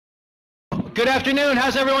Good afternoon.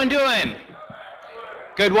 How's everyone doing?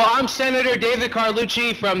 Good. Well, I'm Senator David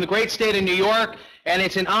Carlucci from the great state of New York, and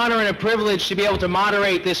it's an honor and a privilege to be able to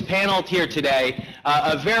moderate this panel here today.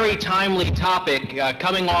 A very timely topic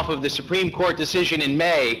coming off of the Supreme Court decision in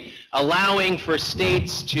May, allowing for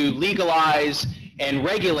states to legalize and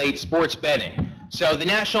regulate sports betting. So the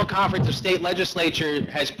National Conference of State Legislatures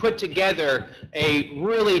has put together a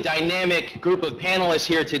really dynamic group of panelists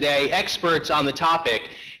here today, experts on the topic.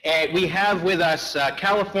 And we have with us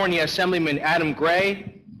California Assemblyman Adam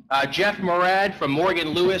Gray, Jeff Murad from Morgan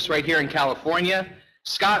Lewis right here in California,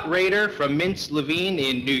 Scott Rader from Mintz Levine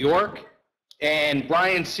in New York, and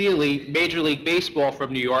Brian Seeley, Major League Baseball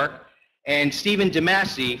from New York, and Stephen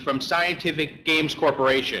DeMasi from Scientific Games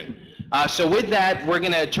Corporation. So with that, we're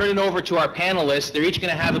going to turn it over to our panelists. They're each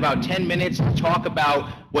going to have about 10 minutes to talk about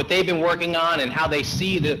what they've been working on and how they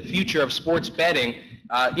see the future of sports betting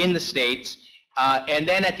in the states. And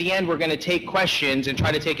then at the end, we're going to take questions and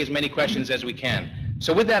try to take as many questions as we can.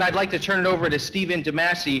 So with that, I'd like to turn it over to Stephen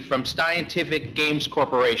DeMasi from Scientific Games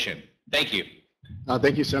Corporation. Thank you.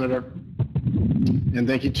 Thank you, Senator. And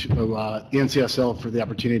thank you to the NCSL for the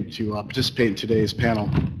opportunity to participate in today's panel.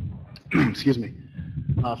 Excuse me.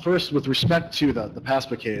 First, with respect to the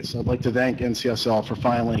PASPA case, I'd like to thank NCSL for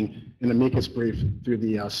filing an amicus brief through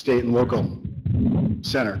the state and local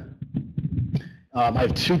center. I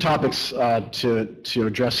have two topics to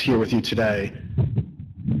address here with you today.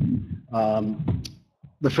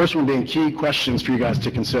 The first one being key questions for you guys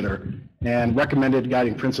to consider and recommended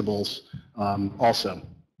guiding principles also.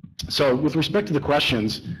 So with respect to the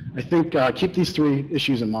questions, I think keep these three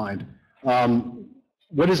issues in mind.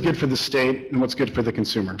 What is good for the state and what's good for the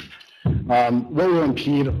consumer? What will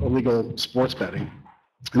impede illegal sports betting?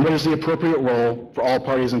 And what is the appropriate role for all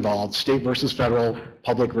parties involved, state versus federal,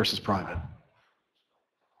 public versus private?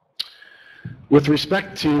 With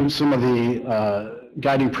respect to some of the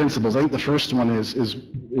guiding principles, I think the first one is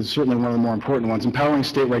certainly one of the more important ones, empowering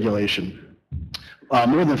state regulation.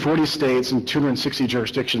 More than 40 states and 260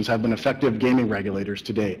 jurisdictions have been effective gaming regulators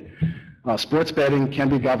to date. Sports betting can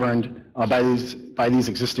be governed by these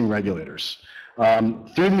existing regulators.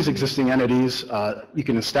 Through these existing entities, you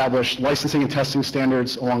can establish licensing and testing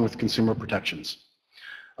standards along with consumer protections.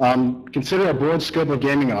 Consider a broad scope of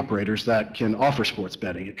gaming operators that can offer sports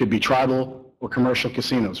betting. It could be tribal or commercial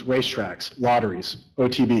casinos, racetracks, lotteries,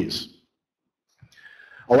 OTBs.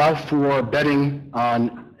 Allow for betting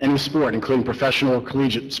on any sport, including professional or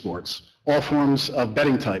collegiate sports. All forms of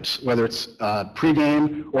betting types, whether it's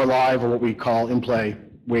pre-game or live or what we call in-play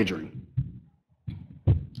wagering.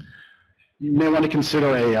 You may want to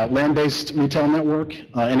consider a land-based retail network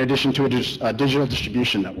in addition to a digital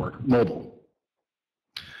distribution network, mobile.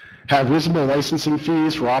 Have reasonable licensing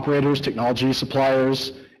fees for operators, technology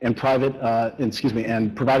suppliers, and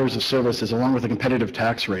and providers of services, along with a competitive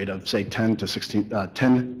tax rate of say 6 to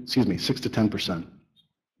 10%.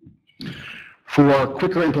 For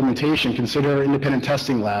quicker implementation, consider independent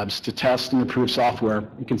testing labs to test and improve software,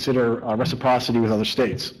 and consider reciprocity with other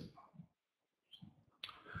states.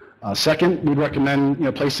 Second, we'd recommend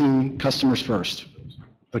placing customers first,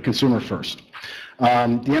 the consumer first. The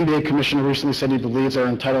NBA commissioner recently said he believes they're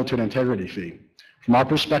entitled to an integrity fee. From our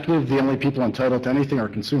perspective, the only people entitled to anything are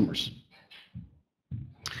consumers.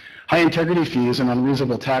 High integrity fees and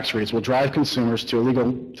unreasonable tax rates will drive consumers to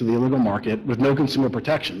the illegal market with no consumer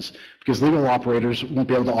protections because legal operators won't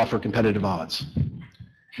be able to offer competitive odds.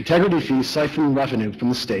 Integrity fees siphon revenue from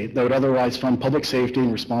the state that would otherwise fund public safety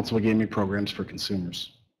and responsible gaming programs for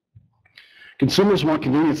consumers. Consumers want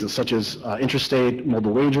conveniences such as interstate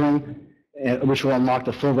mobile wagering, which will unlock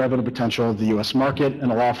the full revenue potential of the U.S. market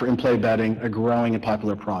and allow for in-play betting, a growing and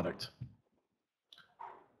popular product.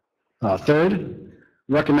 Third,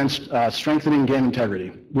 recommend strengthening game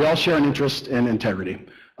integrity. We all share an interest in integrity.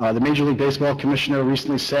 The Major League Baseball commissioner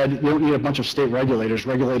recently said you don't need a bunch of state regulators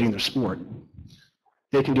regulating their sport.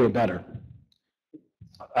 They can do it better.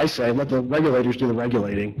 I say let the regulators do the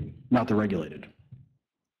regulating, not the regulated.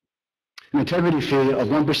 An integrity fee of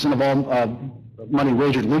 1% of all money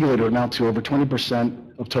wagered legally to amount to over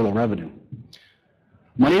 20% of total revenue.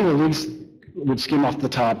 Money in the leagues would skim off the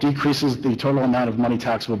top decreases the total amount of money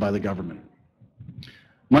taxable by the government.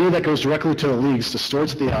 Money that goes directly to the leagues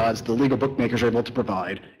distorts the odds the legal bookmakers are able to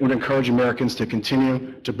provide and would encourage Americans to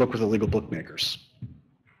continue to book with illegal bookmakers.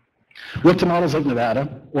 Look to models like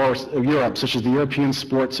Nevada or Europe, such as the European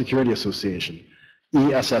Sport Security Association,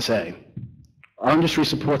 ESSA. Our industry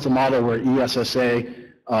supports a model where ESSA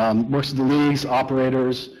works with the leagues,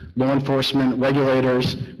 operators, law enforcement,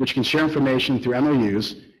 regulators, which can share information through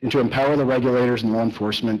MOUs and to empower the regulators and law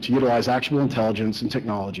enforcement to utilize actionable intelligence and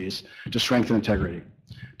technologies to strengthen integrity.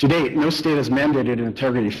 To date, no state has mandated an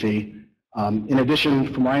integrity fee. In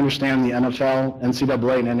addition, from what I understand, the NFL,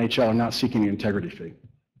 NCAA, and NHL are not seeking an integrity fee.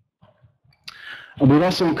 We've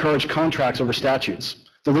also encouraged contracts over statutes.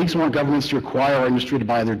 The leagues want governments to require our industry to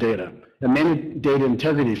buy their data. A mandated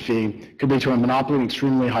integrity fee could lead to a monopoly and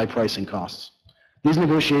extremely high pricing costs. These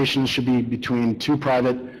negotiations should be between two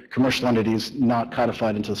private commercial entities, not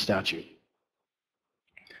codified into the statute.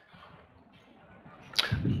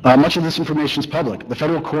 Much of this information is public. The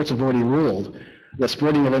federal courts have already ruled that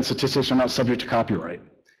sporting event statistics are not subject to copyright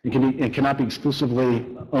and cannot be exclusively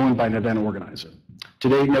owned by an event organizer. To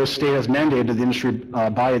date, no state has mandated the industry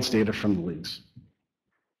buy its data from the leagues.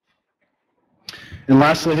 And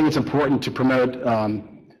lastly, I think it's important to promote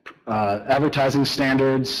advertising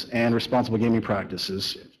standards and responsible gaming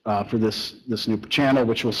practices for this new channel,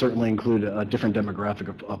 which will certainly include a different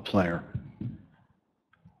demographic of player.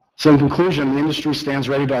 So in conclusion, the industry stands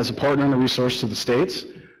ready as a partner and a resource to the states.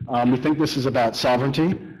 We think this is about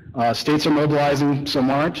sovereignty. States are mobilizing,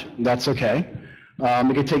 some aren't. That's okay.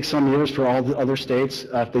 It could take some years for all the other states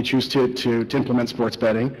if they choose to implement sports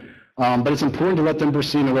betting. But it's important to let them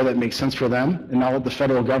proceed in a way that makes sense for them and not let the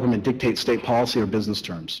federal government dictate state policy or business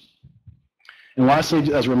terms. And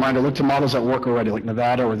lastly, as a reminder, look to models that work already, like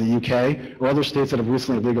Nevada or the UK, or other states that have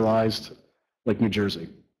recently legalized, like New Jersey.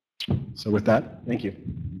 So with that, thank you.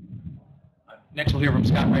 Next, we'll hear from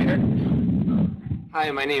Scott Rader. Hi,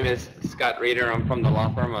 my name is Scott Rader. I'm from the law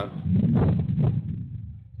firm of...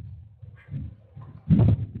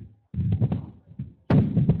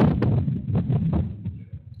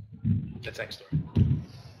 That's next door.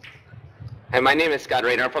 Hi, my name is Scott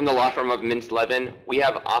Rader. I'm from the law firm of Mintz-Levin. We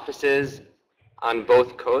have offices on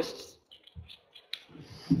both coasts.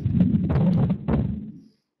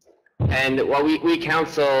 And while we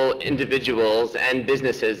counsel individuals and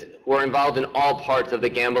businesses who are involved in all parts of the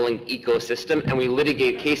gambling ecosystem, and we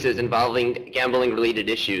litigate cases involving gambling-related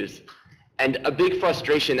issues. And a big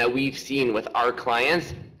frustration that we've seen with our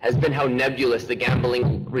clients has been how nebulous the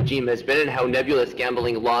gambling regime has been and how nebulous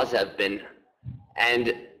gambling laws have been.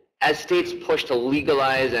 And as states push to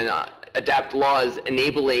legalize and adapt laws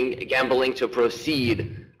enabling gambling to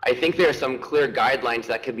proceed, I think there are some clear guidelines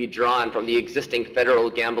that can be drawn from the existing federal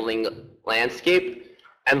gambling landscape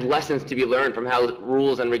and lessons to be learned from how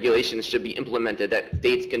rules and regulations should be implemented that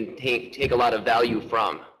states can take a lot of value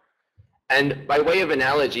from. And by way of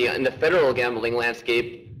analogy, in the federal gambling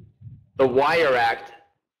landscape, the Wire Act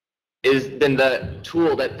has been the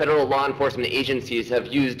tool that federal law enforcement agencies have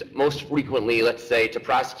used most frequently, let's say, to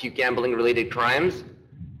prosecute gambling-related crimes.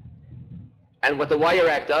 And what the Wire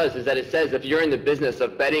Act does is that it says if you're in the business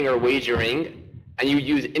of betting or wagering and you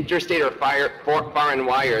use interstate or foreign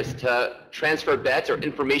wires to transfer bets or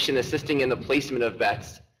information assisting in the placement of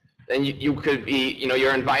bets, then you could be,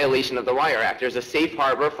 you're in violation of the Wire Act. There's a safe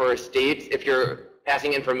harbor for states if you're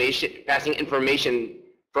passing information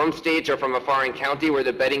from states or from a foreign county where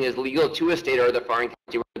the betting is legal to a state or the foreign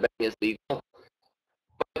county where the betting is legal.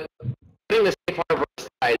 But putting the safe harbor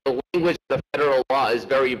aside, the language of the federal law is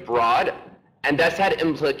very broad. And that's had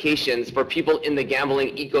implications for people in the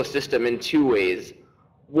gambling ecosystem in two ways.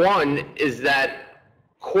 One is that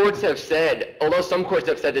courts have said, although some courts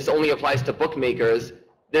have said this only applies to bookmakers,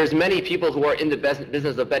 there's many people who are in the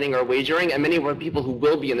business of betting or wagering and many more people who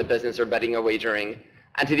will be in the business of betting or wagering.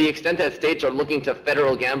 And to the extent that states are looking to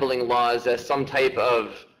federal gambling laws as some type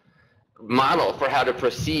of model for how to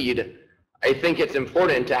proceed, I think it's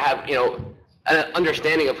important to have an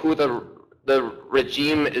understanding of who the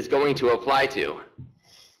regime is going to apply to.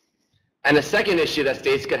 And the second issue that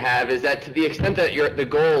states could have is that to the extent that the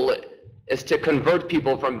goal is to convert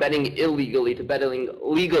people from betting illegally to betting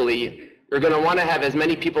legally, you're going to want to have as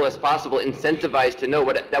many people as possible incentivized to know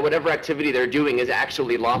that whatever activity they're doing is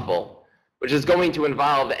actually lawful, which is going to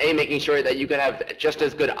involve, A, making sure that you can have just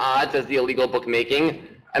as good odds as the illegal bookmaking,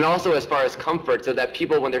 and also as far as comfort, so that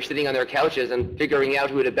people, when they're sitting on their couches and figuring out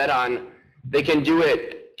who to bet on, they can do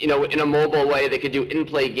it in a mobile way. They could do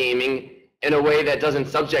in-play gaming in a way that doesn't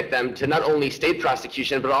subject them to not only state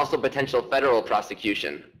prosecution, but also potential federal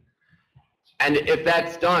prosecution. And if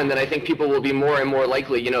that's done, then I think people will be more and more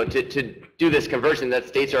likely, to do this conversion that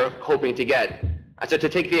states are hoping to get. And so to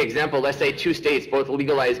take the example, let's say two states both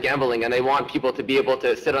legalize gambling and they want people to be able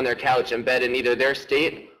to sit on their couch and bet in either their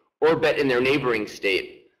state or bet in their neighboring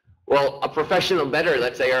state. Well, a professional bettor,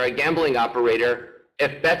 let's say, or a gambling operator,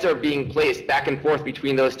 if bets are being placed back and forth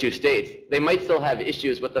between those two states, they might still have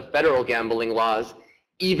issues with the federal gambling laws,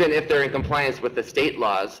 even if they're in compliance with the state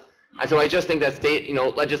laws. And so I just think that state,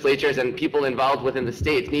 legislatures and people involved within the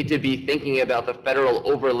states need to be thinking about the federal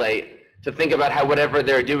overlay, to think about how whatever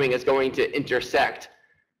they're doing is going to intersect.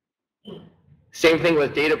 Same thing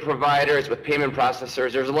with data providers, with payment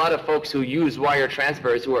processors. There's a lot of folks who use wire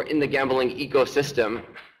transfers who are in the gambling ecosystem.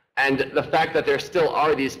 And the fact that there still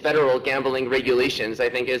are these federal gambling regulations, I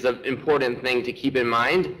think, is an important thing to keep in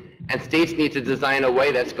mind. And states need to design a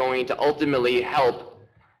way that's going to ultimately help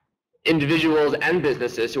individuals and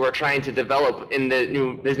businesses who are trying to develop in the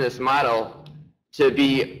new business model to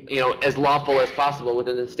be, as lawful as possible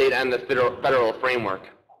within the state and the federal framework.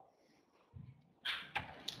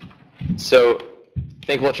 So I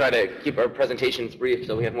think we'll try to keep our presentations brief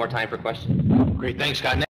so we have more time for questions. Great, thanks,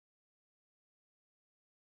 Scott.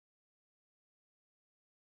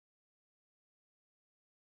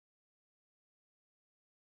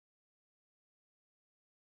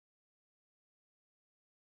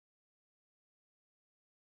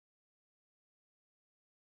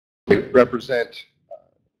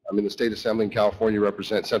 I'm in the State Assembly in California,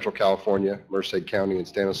 represent Central California, Merced County, and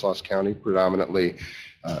Stanislaus County, predominantly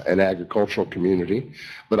an agricultural community.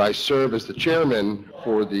 But I serve as the chairman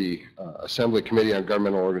for the Assembly Committee on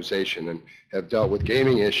Governmental Organization and have dealt with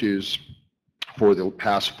gaming issues for the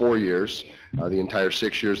past 4 years, the entire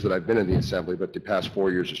 6 years that I've been in the Assembly, but the past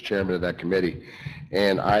 4 years as chairman of that committee.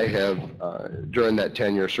 And I have, during that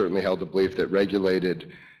tenure, certainly held the belief that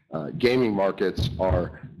regulated gaming markets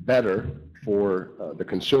are better for the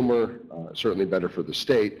consumer, certainly better for the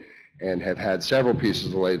state, and have had several pieces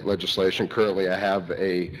of legislation. Currently, I have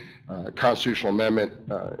a constitutional amendment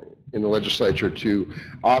in the legislature to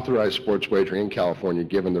authorize sports wagering in California,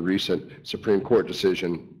 given the recent Supreme Court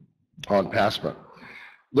decision on PASPA.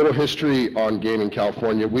 Little history on gaming in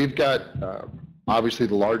California. We've got obviously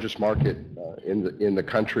the largest market in the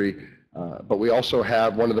country, but we also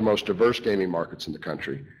have one of the most diverse gaming markets in the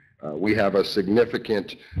country. We have a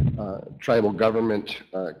significant tribal government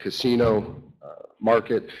casino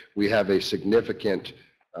market. We have a significant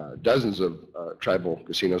dozens of tribal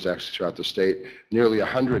casinos actually throughout the state, nearly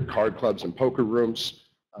 100 card clubs and poker rooms.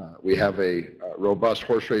 We have a robust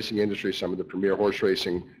horse racing industry, some of the premier horse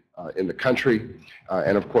racing in the country,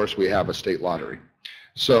 and of course we have a state lottery.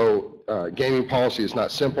 So gaming policy is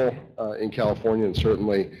not simple in California, and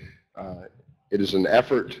certainly it is an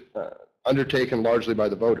effort undertaken largely by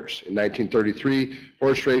the voters. In 1933,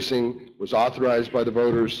 horse racing was authorized by the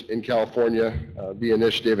voters in California via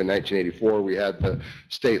initiative. In 1984, we had the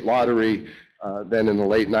state lottery. Then in the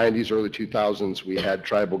late 90s, early 2000s, we had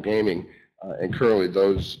tribal gaming, and currently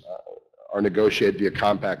those are negotiated via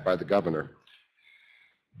compact by the governor.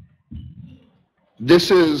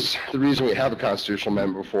 This is the reason we have a constitutional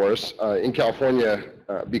amendment before us. In California,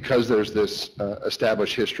 because there's this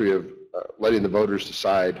established history of letting the voters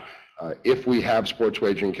decide if we have sports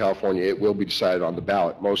wagering in California, it will be decided on the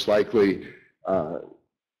ballot, most likely,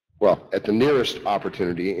 well, at the nearest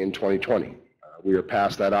opportunity in 2020. We are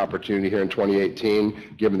past that opportunity here in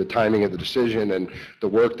 2018, given the timing of the decision and the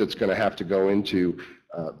work that's going to have to go into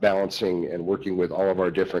balancing and working with all of our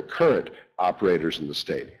different current operators in the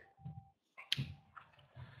state.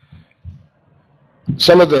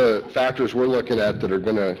 Some of the factors we're looking at that are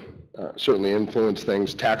going to certainly influence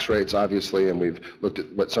things, tax rates obviously, and we've looked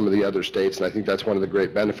at what some of the other states, and I think that's one of the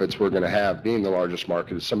great benefits we're going to have being the largest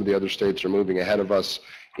market, is some of the other states are moving ahead of us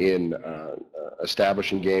in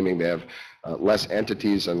establishing gaming. They have less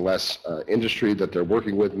entities and less industry that they're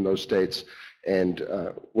working with in those states, and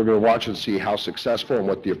we're going to watch and see how successful and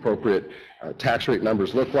what the appropriate tax rate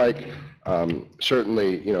numbers look like.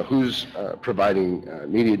 Certainly, who's providing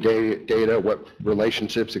media data, what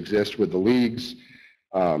relationships exist with the leagues.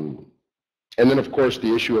 And then, of course,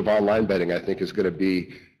 the issue of online betting, I think, is going to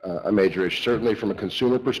be a major issue. Certainly from a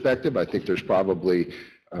consumer perspective, I think there's probably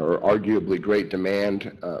or arguably great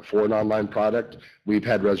demand for an online product. We've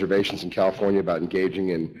had reservations in California about engaging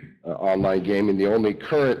in online gaming. The only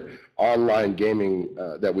current online gaming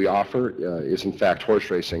that we offer is, in fact,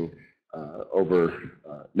 horse racing over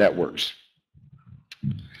networks.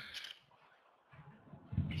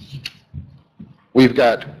 We've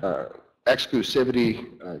got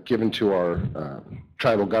exclusivity given to our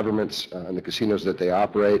tribal governments and the casinos that they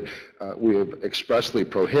operate. We have expressly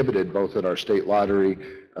prohibited, both at our state lottery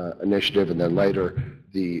initiative and then later,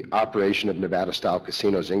 the operation of Nevada-style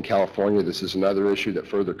casinos in California. This is another issue that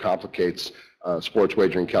further complicates sports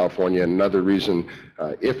wagering in California, and another reason,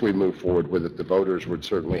 if we move forward with it, the voters would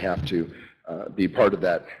certainly have to be part of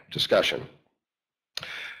that discussion.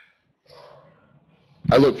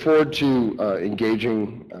 I look forward to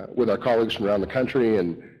engaging with our colleagues from around the country,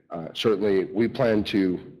 and certainly we plan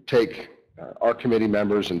to take our committee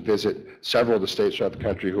members and visit several of the states throughout the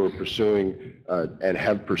country who are pursuing and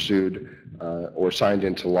have pursued or signed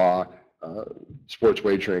into law sports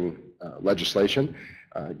wagering legislation.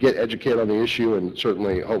 get educated on the issue and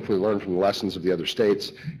certainly hopefully learn from the lessons of the other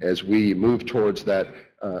states as we move towards that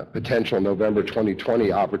potential November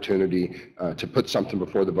 2020 opportunity to put something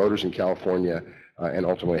before the voters in California and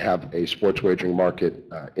ultimately have a sports wagering market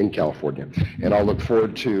in California. And I'll look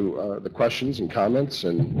forward to the questions and comments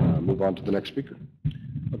and move on to the next speaker.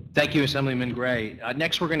 Thank you, Assemblyman Gray.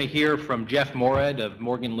 Next, we're going to hear from Jeff Morad of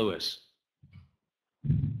Morgan Lewis.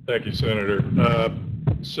 Thank you, Senator.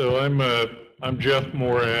 So I'm Jeff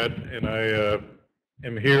Morad, and I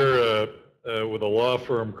am here with a law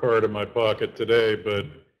firm card in my pocket today,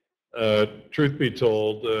 but truth be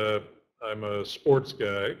told, I'm a sports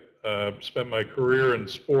guy. Spent my career in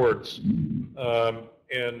sports,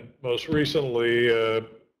 and most recently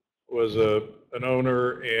was an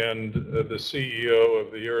owner and the CEO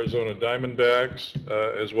of the Arizona Diamondbacks,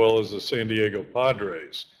 as well as the San Diego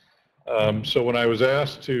Padres. So when I was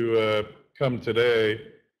asked to come today,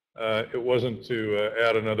 it wasn't to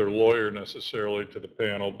add another lawyer necessarily to the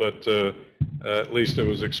panel, but at least it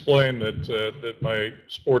was explained that my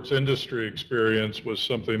sports industry experience was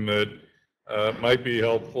something that might be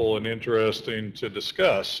helpful and interesting to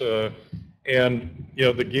discuss. And, you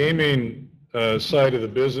know, the gaming side of the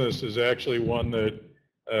business is actually one that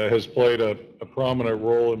has played a prominent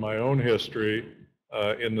role in my own history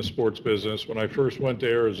in the sports business. When I first went to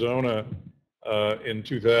Arizona in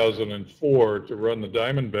 2004 to run the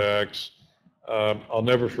Diamondbacks, I'll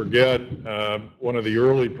never forget one of the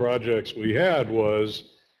early projects we had was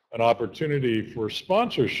an opportunity for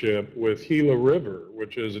sponsorship with Gila River,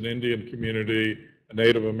 which is an Indian community, a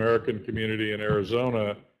Native American community in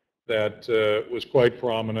Arizona that was quite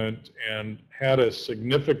prominent and had a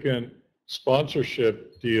significant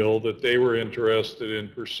sponsorship deal that they were interested in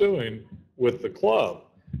pursuing with the club.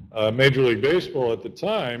 Major League Baseball at the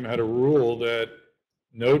time had a rule that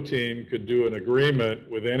no team could do an agreement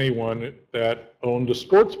with anyone that owned a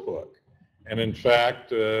sports book. And in fact,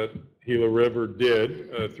 Gila River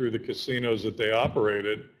did through the casinos that they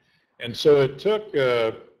operated. And so it took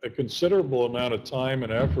a considerable amount of time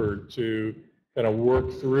and effort to kind of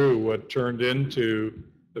work through what turned into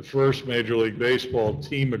the first Major League Baseball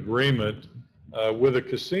team agreement with a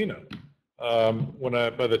casino.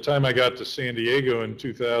 By the time I got to San Diego in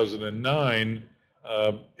 2009,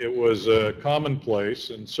 it was commonplace,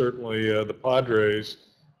 and certainly the Padres,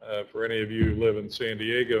 for any of you who live in San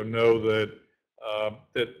Diego, know that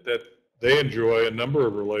that they enjoy a number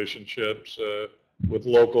of relationships with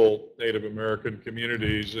local Native American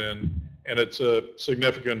communities, and it's a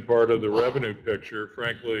significant part of the revenue picture,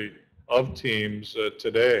 frankly, of teams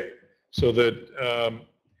today. So that,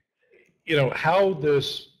 you know, how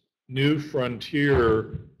this new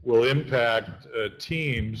frontier will impact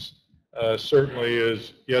teams certainly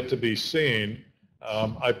is yet to be seen.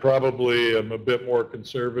 I probably am a bit more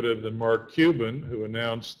conservative than Mark Cuban, who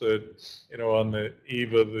announced that, you know, on the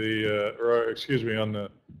eve of the, on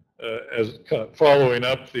the, as following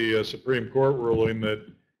up the Supreme Court ruling that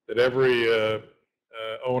every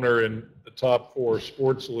owner in the top 4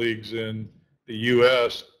 sports leagues in the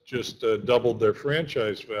U.S. just doubled their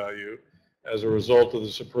franchise value as a result of the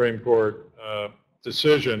Supreme Court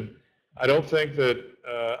decision. I don't think that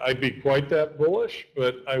I'd be quite that bullish,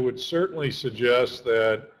 but I would certainly suggest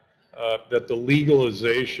that that the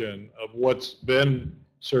legalization of what's been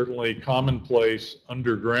certainly commonplace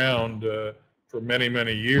underground for many,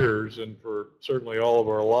 many years and for certainly all of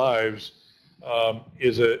our lives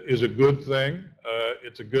is a good thing.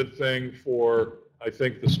 It's a good thing for, I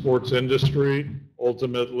think, the sports industry.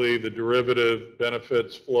 Ultimately, the derivative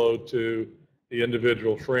benefits flow to the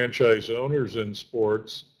individual franchise owners in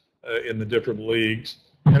sports in the different leagues.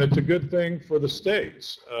 And it's a good thing for the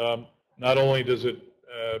states. Not only does it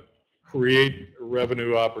create a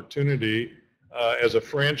revenue opportunity as a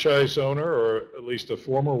franchise owner, or at least a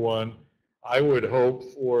former one, I would hope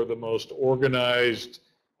for the most organized,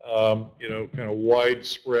 you know, kind of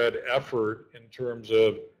widespread effort in terms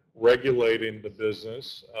of regulating the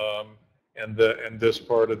business and this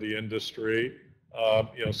part of the industry.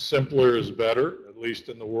 You know, simpler is better, at least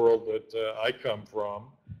in the world that I come from.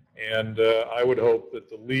 And I would hope that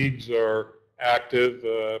the leagues are active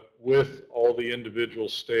with all the individual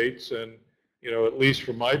states. And, you know, at least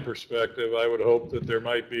from my perspective, I would hope that there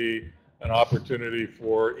might be an opportunity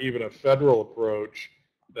for even a federal approach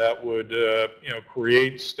that would, you know,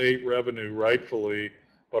 create state revenue rightfully,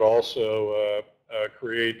 but also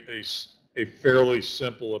create a fairly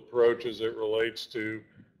simple approach as it relates to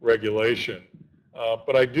regulation.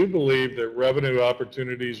 But I do believe that revenue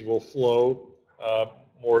opportunities will flow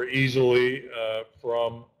more easily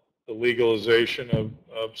from the legalization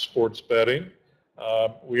of sports betting.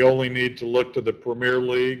 We only need to look to the Premier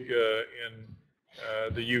League in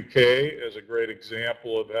The UK is a great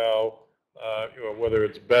example of how, whether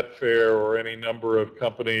it's Betfair or any number of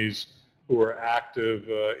companies who are active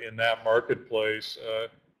in that marketplace,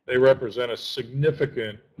 they represent a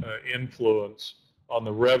significant influence on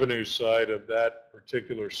the revenue side of that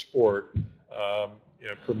particular sport,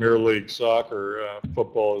 Premier League soccer,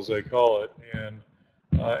 football as they call it,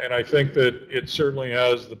 and I think that it certainly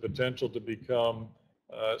has the potential to become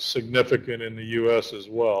significant in the U.S. as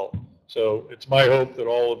well. So it's my hope that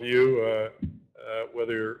all of you,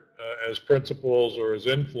 whether as principals or as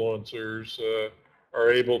influencers, are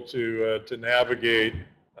able to navigate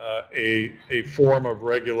a form of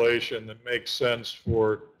regulation that makes sense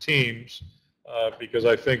for teams, because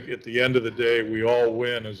I think at the end of the day, we all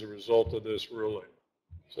win as a result of this ruling.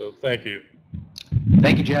 So thank you.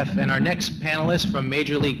 Thank you, Jeff. And our next panelist from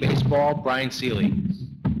Major League Baseball, Brian Seeley.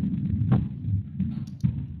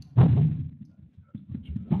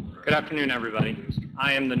 Good afternoon, everybody.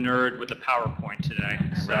 I am the nerd with the PowerPoint today,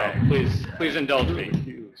 so please indulge me.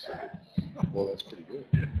 Well, that's pretty good.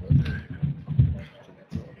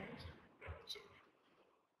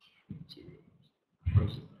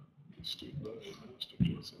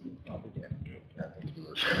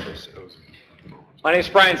 My name is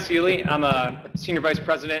Brian Seeley. I'm a Senior Vice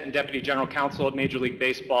President and Deputy General Counsel at Major League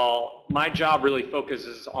Baseball. My job really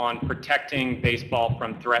focuses on protecting baseball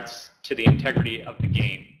from threats to the integrity of the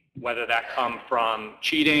game, whether that come from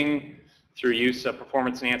cheating through use of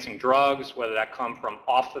performance-enhancing drugs, whether that come from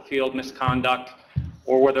off-the-field misconduct,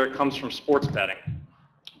 or whether it comes from sports betting.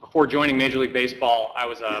 Before joining Major League Baseball, I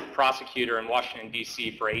was a prosecutor in Washington,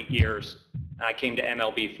 D.C. for 8 years, and I came to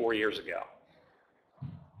MLB 4 years ago.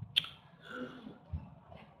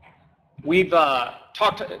 We've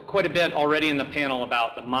talked quite a bit already in the panel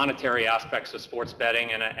about the monetary aspects of sports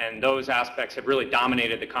betting, and those aspects have really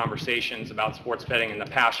dominated the conversations about sports betting in the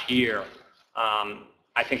past year.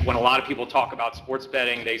 I think when a lot of people talk about sports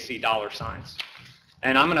betting, they see dollar signs.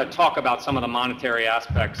 And I'm going to talk about some of the monetary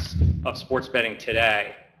aspects of sports betting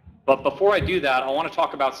today. But before I do that, I want to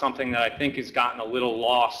talk about something that I think has gotten a little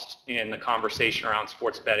lost in the conversation around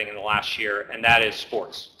sports betting in the last year, and that is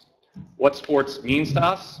sports. What sports means to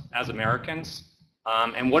us as Americans,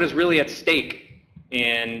 and what is really at stake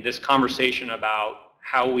in this conversation about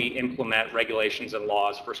how we implement regulations and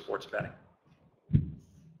laws for sports betting.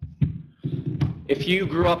 If you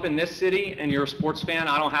grew up in this city and you're a sports fan,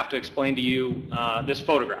 I don't have to explain to you this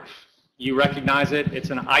photograph. You recognize it. It's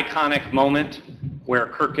an iconic moment where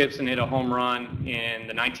Kirk Gibson hit a home run in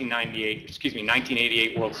the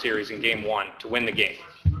 1988 World Series in Game 1 to win the game.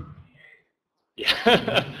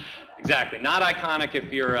 Yeah, exactly. Not iconic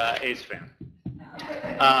if you're an A's fan.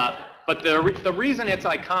 But the reason it's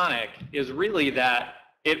iconic is really that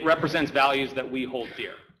it represents values that we hold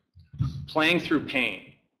dear. Playing through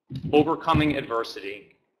pain, overcoming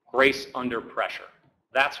adversity, grace under pressure.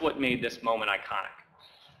 That's what made this moment iconic.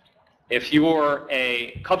 If you're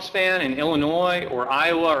a Cubs fan in Illinois or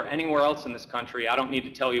Iowa or anywhere else in this country, I don't need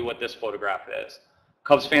to tell you what this photograph is.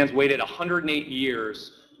 Cubs fans waited 108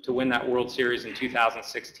 years to win that World Series in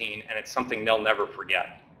 2016, and it's something they'll never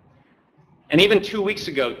forget. And even 2 weeks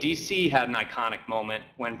ago, DC had an iconic moment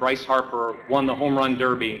when Bryce Harper won the home run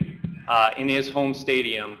derby in his home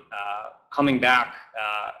stadium, coming back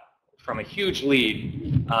from a huge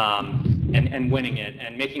lead and winning it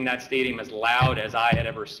and making that stadium as loud as I had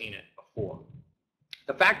ever seen it before.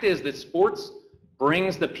 The fact is that sports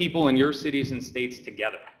brings the people in your cities and states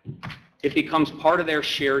together. It becomes part of their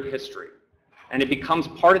shared history, and it becomes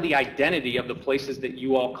part of the identity of the places that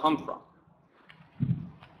you all come from.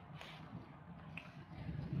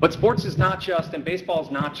 But sports is not just, and baseball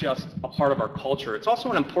is not just a part of our culture, it's also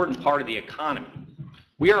an important part of the economy.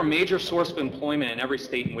 We are a major source of employment in every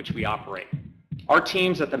state in which we operate. Our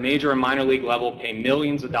teams at the major and minor league level pay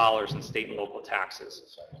millions of dollars in state and local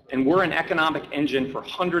taxes. And we're an economic engine for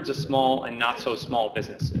hundreds of small and not so small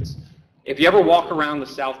businesses. If you ever walk around the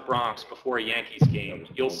South Bronx before a Yankees game,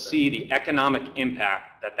 you'll see the economic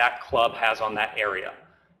impact that that club has on that area.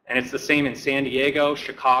 And it's the same in San Diego,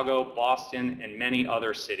 Chicago, Boston, and many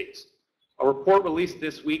other cities. A report released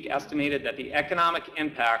this week estimated that the economic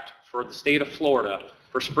impact for the state of Florida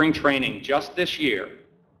for spring training just this year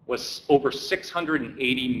was over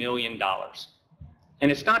 $680 million.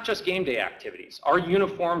 And it's not just game day activities. Our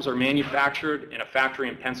uniforms are manufactured in a factory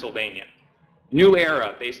in Pennsylvania. New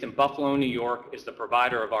Era, based in Buffalo, New York, is the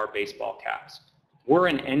provider of our baseball caps. We're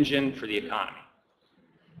an engine for the economy.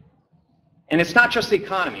 And it's not just the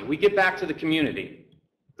economy. We give back to the community.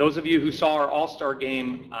 Those of you who saw our All-Star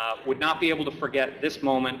game would not be able to forget this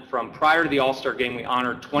moment from prior to the All-Star game. We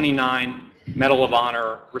honored 29 Medal of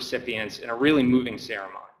Honor recipients in a really moving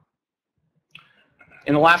ceremony.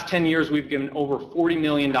 In the last 10 years, we've given over $40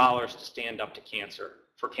 million to Stand Up to Cancer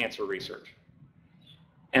for cancer research.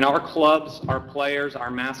 And our clubs, our players,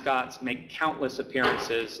 our mascots make countless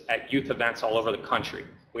appearances at youth events all over the country.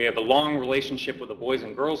 We have a long relationship with the Boys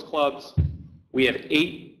and Girls Clubs. We have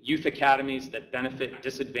 8 youth academies that benefit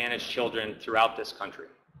disadvantaged children throughout this country.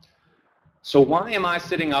 So why am I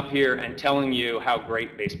sitting up here and telling you how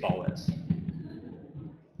great baseball is?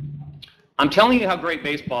 I'm telling you how great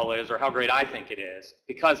baseball is, or how great I think it is,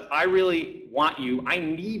 because I really want you, I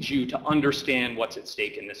need you to understand what's at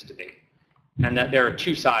stake in this debate, and that there are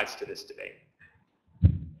 2 sides to this debate.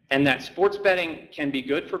 And that sports betting can be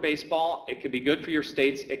good for baseball, it can be good for your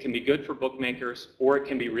states, it can be good for bookmakers, or it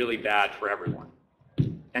can be really bad for everyone.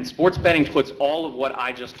 And sports betting puts all of what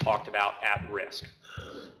I just talked about at risk.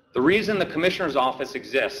 The reason the commissioner's office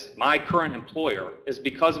exists, my current employer, is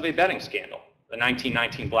because of a betting scandal, the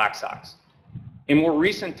 1919 Black Sox. In more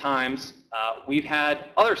recent times, we've had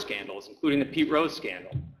other scandals, including the Pete Rose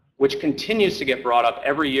scandal, which continues to get brought up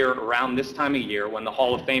every year around this time of year when the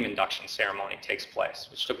Hall of Fame induction ceremony takes place,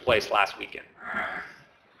 which took place last weekend.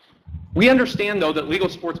 We understand, though, that legal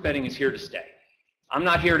sports betting is here to stay. I'm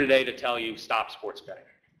not here today to tell you stop sports betting.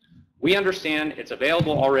 We understand it's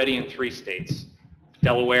available already in 3 states.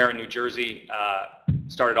 Delaware and New Jersey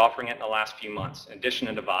started offering it in the last few months, in addition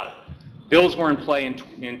to Nevada. Bills were in play in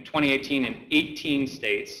 2018 in 18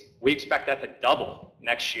 states. We expect that to double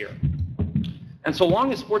next year. And so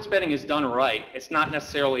long as sports betting is done right, it's not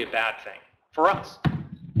necessarily a bad thing for us.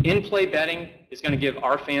 In-play betting is going to give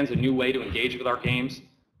our fans a new way to engage with our games.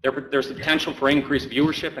 There's the potential for increased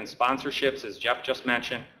viewership and sponsorships, as Jeff just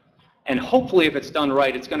mentioned. And hopefully, if it's done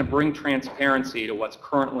right, it's going to bring transparency to what's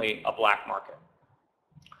currently a black market.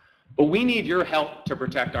 But we need your help to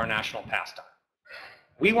protect our national pastime.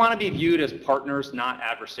 We want to be viewed as partners, not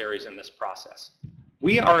adversaries in this process.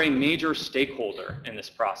 We are a major stakeholder in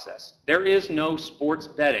this process. There is no sports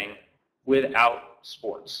betting without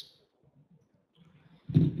sports.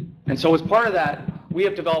 And so as part of that, we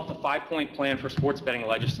have developed a 5-point plan for sports betting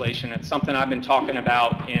legislation. It's something I've been talking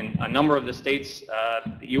about in a number of the states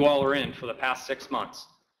that you all are in for the past 6 months.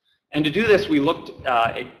 And to do this, we looked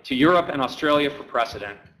to Europe and Australia for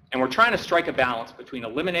precedent. And we're trying to strike a balance between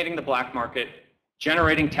eliminating the black market,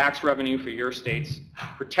 generating tax revenue for your states,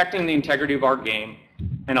 protecting the integrity of our game,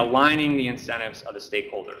 and aligning the incentives of the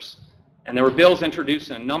stakeholders. And there were bills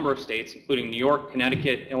introduced in a number of states, including New York,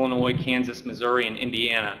 Connecticut, Illinois, Kansas, Missouri, and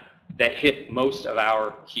Indiana, that hit most of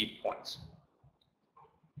our key points.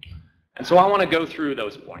 And so I want to go through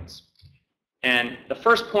those points. And the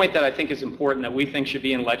first point that I think is important that we think should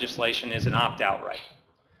be in legislation is an opt-out right,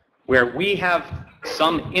 where we have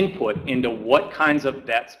some input into what kinds of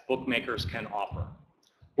bets bookmakers can offer.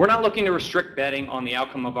 We're not looking to restrict betting on the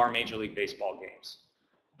outcome of our Major League Baseball games,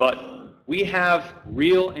 but we have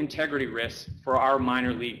real integrity risks for our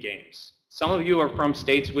minor league games. Some of you are from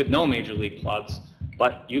states with no major league clubs,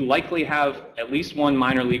 but you likely have at least one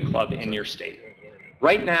minor league club in your state.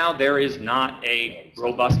 Right now, there is not a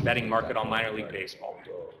robust betting market on minor league baseball,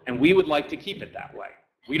 and we would like to keep it that way.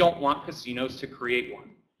 We don't want casinos to create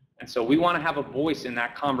one. And so we want to have a voice in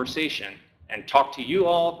that conversation and talk to you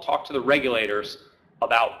all, talk to the regulators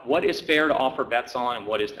about what is fair to offer bets on and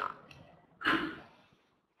what is not.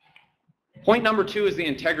 Point number 2 is the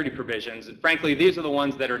integrity provisions. And frankly, these are the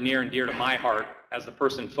ones that are near and dear to my heart as the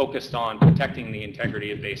person focused on protecting the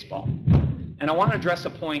integrity of baseball. And I want to address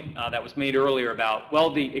a point that was made earlier about,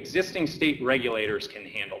 well, the existing state regulators can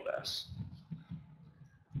handle this.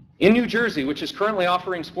 In New Jersey, which is currently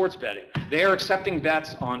offering sports betting, they are accepting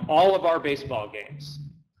bets on all of our baseball games.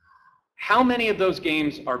 How many of those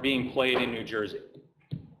games are being played in New Jersey?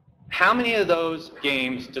 How many of those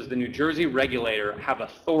games does the New Jersey regulator have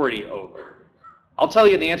authority over? I'll tell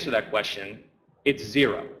you the answer to that question. It's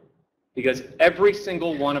 0. Because every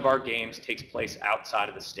single one of our games takes place outside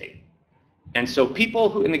of the state. And so people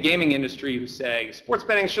who in the gaming industry who say, sports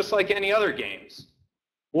betting is just like any other games,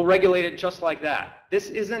 we'll regulate it just like that. This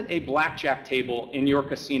isn't a blackjack table in your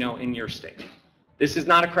casino in your state. This is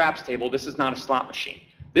not a craps table. This is not a slot machine.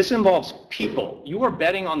 This involves people. You are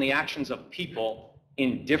betting on the actions of people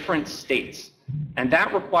in different states. And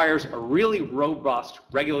that requires a really robust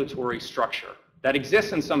regulatory structure that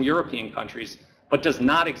exists in some European countries, but does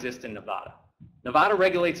not exist in Nevada. Nevada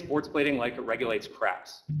regulates sports betting like it regulates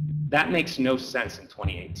craps. That makes no sense in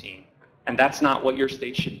 2018. And that's not what your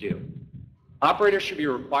state should do. Operators should be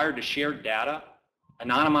required to share data,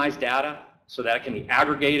 anonymized data, so that it can be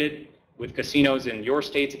aggregated with casinos in your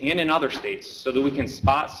states and in other states so that we can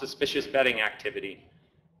spot suspicious betting activity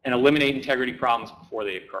and eliminate integrity problems before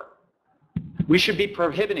they occur. We should be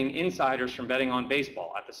prohibiting insiders from betting on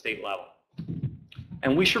baseball at the state level.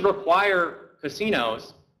 And we should require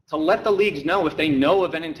casinos to let the leagues know if they know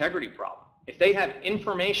of an integrity problem. If they have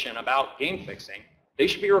information about game fixing, they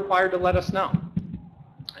should be required to let us know.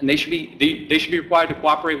 And they should be required to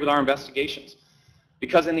cooperate with our investigations.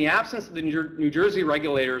 Because in the absence of the New Jersey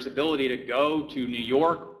regulators' ability to go to New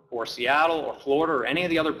York or Seattle or Florida or any of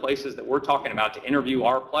the other places that we're talking about to interview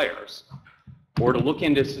our players or to look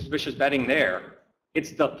into suspicious betting there,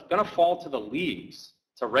 it's going to fall to the leagues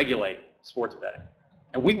to regulate sports betting.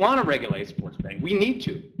 And we want to regulate sports betting. We need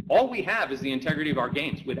to. All we have is the integrity of our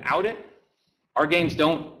games. Without it, our games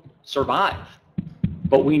don't survive.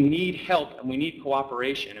 But we need help and we need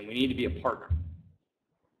cooperation and we need to be a partner.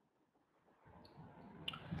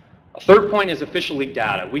 A third point is official league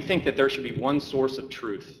data. We think that there should be one source of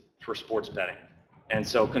truth for sports betting. And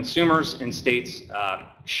so consumers in states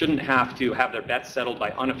shouldn't have to have their bets settled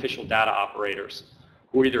by unofficial data operators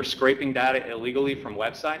who are either scraping data illegally from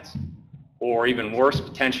websites or even worse,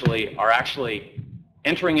 potentially, are actually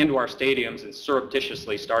entering into our stadiums and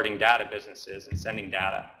surreptitiously starting data businesses and sending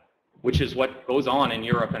data, which is what goes on in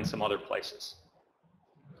Europe and some other places.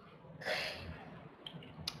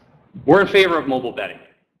 We're in favor of mobile betting.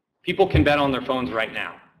 People can bet on their phones right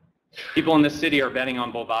now. People in this city are betting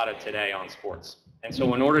on Bovada today on sports. And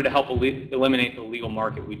so in order to help eliminate the illegal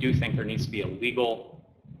market, we do think there needs to be a legal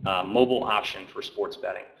mobile option for sports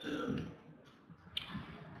betting.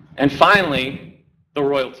 And finally, the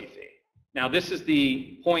royalty fee. Now, this is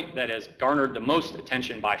the point that has garnered the most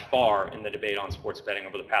attention by far in the debate on sports betting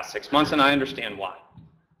over the past 6 months, and I understand why.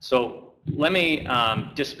 So let me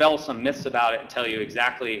dispel some myths about it and tell you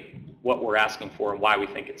exactly what we're asking for and why we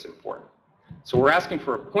think it's important. So we're asking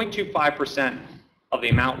for 0.25% of the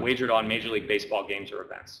amount wagered on Major League Baseball games or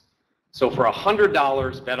events. So for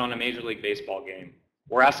 $100 bet on a Major League Baseball game,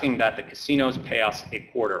 we're asking that the casinos pay us a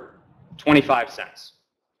quarter, 25 cents.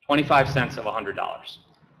 25 cents of $100.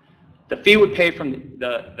 The fee would pay from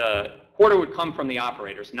the quarter would come from the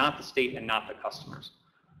operators, not the state and not the customers.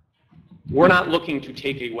 We're not looking to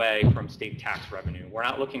take away from state tax revenue. We're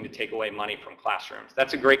not looking to take away money from classrooms.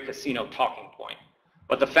 That's a great casino talking point.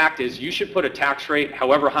 But the fact is, you should put a tax rate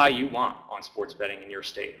however high you want on sports betting in your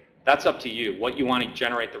state. That's up to you. What you want to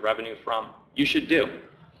generate the revenue from, you should do.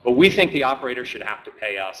 But we think the operator should have to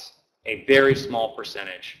pay us a very small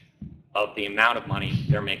percentage of the amount of money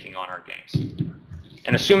they're making on our games.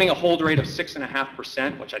 And assuming a hold rate of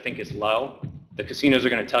 6.5%, which I think is low, the casinos are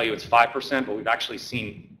going to tell you it's 5%, but we've actually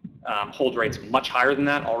seen hold rates much higher than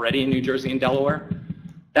that already in New Jersey and Delaware.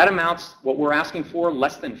 That amounts, what we're asking for,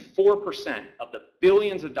 less than 4% of the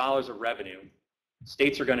billions of dollars of revenue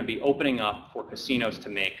states are going to be opening up for casinos to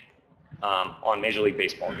make on Major League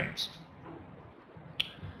Baseball games.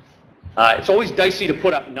 It's always dicey to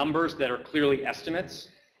put up numbers that are clearly estimates.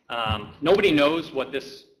 Nobody knows what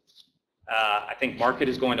this, I think, market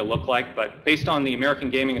is going to look like, but based on the American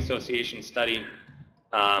Gaming Association study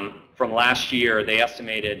from last year, they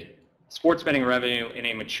estimated sports betting revenue in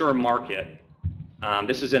a mature market.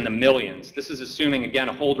 This is in the millions. This is assuming, again,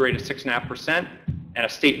 a hold rate of 6.5% and a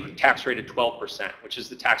state tax rate of 12%, which is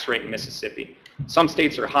the tax rate in Mississippi. Some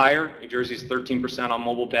states are higher. New Jersey's 13% on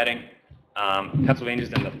mobile betting.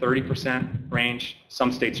 Pennsylvania's in the 30% range.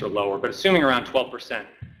 Some states are lower, but assuming around 12%,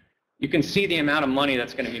 you can see the amount of money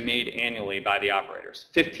that's going to be made annually by the operators,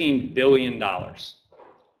 $15 billion.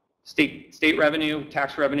 State revenue,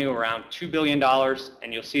 tax revenue, around $2 billion,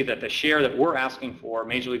 and you'll see that the share that we're asking for,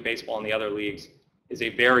 Major League Baseball and the other leagues, is a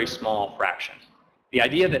very small fraction. The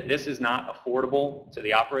idea that this is not affordable to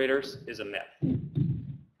the operators is a myth.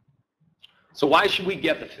 So why should we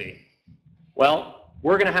get the fee? Well,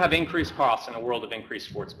 we're going to have increased costs in a world of increased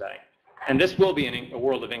sports betting, and this will be a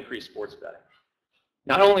world of increased sports betting.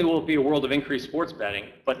 Not only will it be a world of increased sports betting,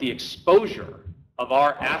 but the exposure of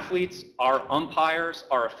our athletes, our umpires,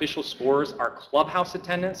 our official scorers, our clubhouse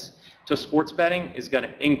attendance to sports betting is going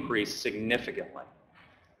to increase significantly.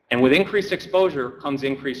 And with increased exposure comes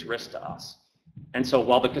increased risk to us. And so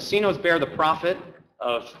while the casinos bear the profit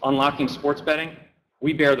of unlocking sports betting,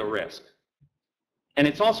 we bear the risk. And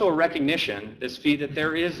it's also a recognition, this fee, that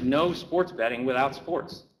there is no sports betting without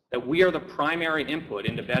sports, that we are the primary input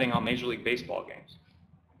into betting on Major League Baseball games.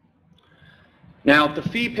 Now, the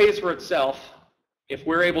fee pays for itself if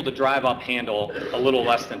we're able to drive up handle a little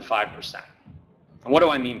less than 5%. And what do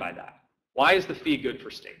I mean by that? Why is the fee good for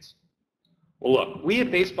states? Well, look, we at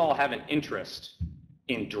baseball have an interest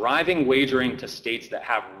in driving wagering to states that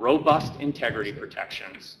have robust integrity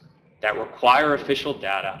protections, that require official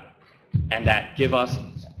data, and that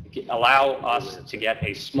allow us to get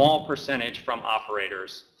a small percentage from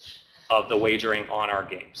operators of the wagering on our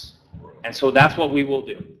games. And so that's what we will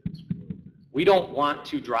do. We don't want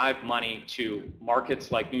to drive money to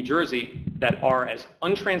markets like New Jersey that are as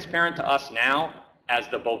untransparent to us now as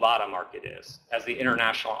the Bovada market is, as the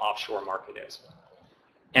international offshore market is.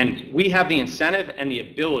 And we have the incentive and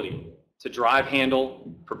the ability to drive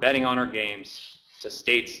handle for betting on our games to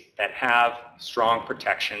states that have strong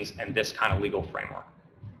protections and this kind of legal framework.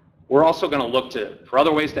 We're also going to look for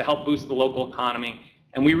other ways to help boost the local economy,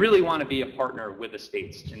 and we really want to be a partner with the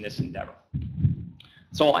states in this endeavor.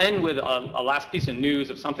 So I'll end with a last piece of news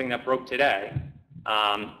of something that broke today,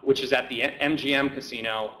 which is that the MGM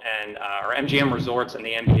Casino or MGM Resorts and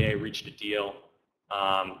the NBA reached a deal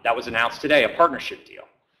that was announced today, a partnership deal.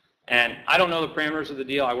 And I don't know the parameters of the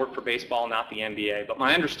deal. I work for baseball, not the NBA. But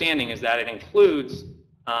my understanding is that it includes,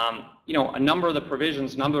 a number of the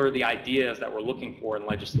provisions, a number of the ideas that we're looking for in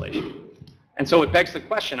legislation. And so it begs the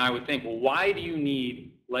question, I would think, well, why do you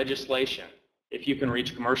need legislation if you can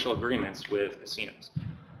reach commercial agreements with casinos?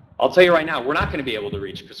 I'll tell you right now, we're not going to be able to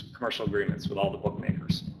reach commercial agreements with all the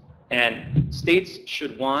bookmakers. And states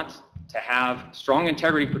should want to have strong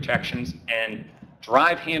integrity protections and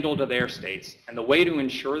drive handle to their states. And the way to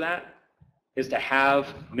ensure that is to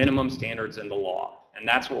have minimum standards in the law. And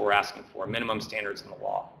that's what we're asking for, minimum standards in the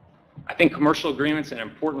law. I think commercial agreements are an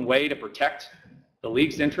important way to protect the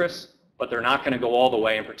league's interests, but they're not going to go all the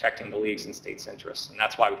way in protecting the league's and states' interests. And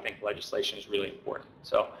that's why we think legislation is really important.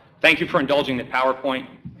 So thank you for indulging the PowerPoint.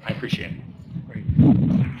 I appreciate it.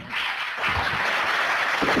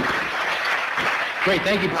 Great,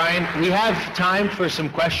 thank you, Brian. We have time for some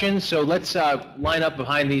questions, so let's line up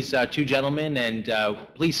behind these two gentlemen, and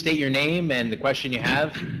please state your name and the question you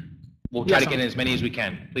have. We'll try to get in as many as we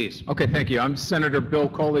can, please. Okay, thank you. I'm Senator Bill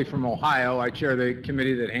Coley from Ohio. I chair the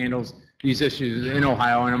committee that handles these issues in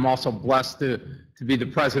Ohio, and I'm also blessed to be the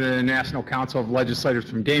president of the National Council of Legislators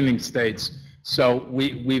from Gaming States. So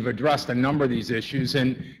we've addressed a number of these issues,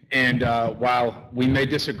 and while we may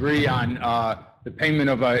disagree on the payment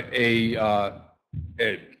of a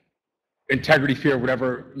integrity fee or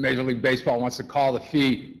whatever Major League Baseball wants to call the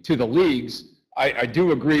fee to the leagues, I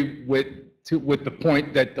do agree with the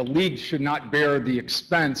point that the league should not bear the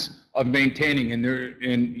expense of maintaining,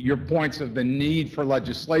 and your points of the need for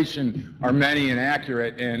legislation are many and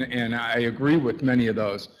accurate, and I agree with many of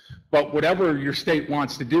those. But whatever your state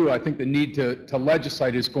wants to do, I think the need to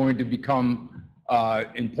legislate is going to become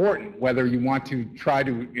important, whether you want to try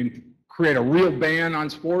to create a real ban on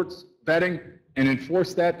sports betting and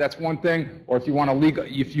enforce that, that's one thing, or if you want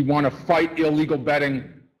to fight illegal betting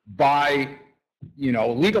by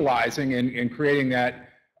legalizing and creating that.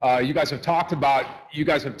 You guys have talked about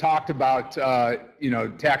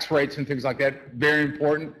tax rates and things like that. Very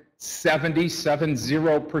important.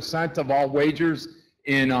 70% of all wagers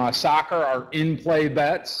in soccer are in-play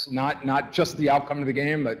bets, not just the outcome of the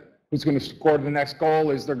game, but who's going to score the next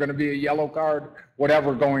goal? Is there going to be a yellow card?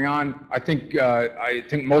 Whatever going on. I think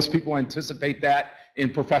most people anticipate that in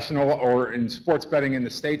professional or in sports betting in the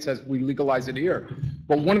States as we legalize it here.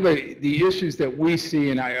 But one of the issues that we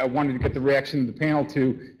see, and I wanted to get the reaction of the panel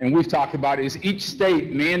to, and we've talked about, is each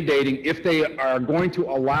state mandating, if they are going to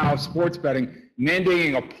allow sports betting,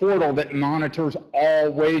 mandating a portal that monitors all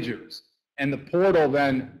wagers. And the portal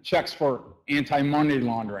then checks for anti-money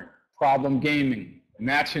laundering, problem gaming,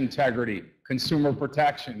 match integrity, consumer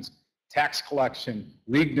protections, tax collection,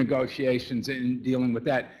 league negotiations, and dealing with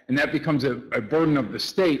that. And that becomes a burden of the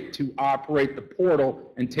state to operate the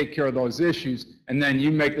portal and take care of those issues. And then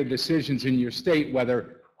you make the decisions in your state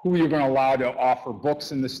who you're going to allow to offer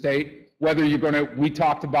books in the state, whether you're going to, we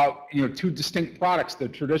talked about, two distinct products, the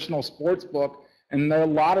traditional sports book and the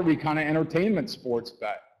lottery kind of entertainment sports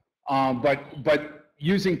bet. But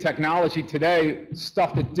using technology today,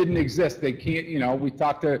 stuff that didn't exist, they can't, we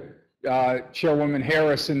talked to Chairwoman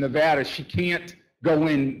Harris in Nevada. She can't go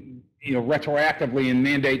in, retroactively and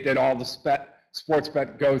mandate that all the sports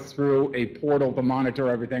bet goes through a portal to monitor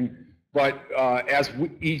everything. But as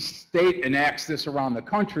each state enacts this around the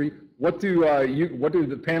country, what do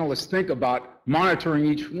the panelists think about monitoring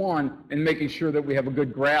each one and making sure that we have a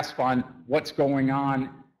good grasp on what's going on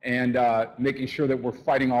and making sure that we're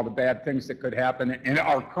fighting all the bad things that could happen and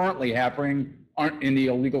are currently happening in the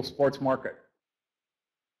illegal sports market?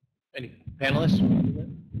 Any panelists?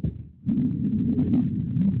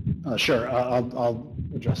 Sure, I'll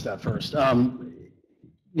address that first. I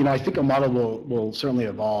think a model will certainly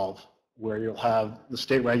evolve where you'll have the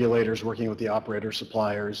state regulators working with the operators,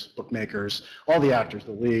 suppliers, bookmakers, all the actors,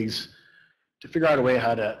 the leagues, to figure out a way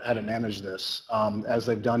how to manage this, as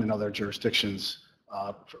they've done in other jurisdictions,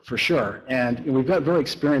 for sure. And we've got very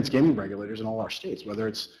experienced gaming regulators in all our states, whether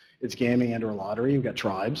it's gaming and or lottery. We've got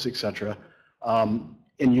tribes, et cetera.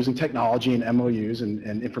 and using technology and MOUs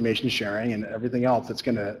and information sharing and everything else that's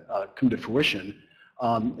going to come to fruition.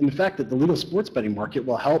 And the fact that the legal sports betting market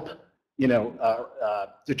will help,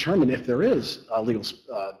 determine if there is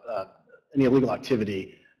any illegal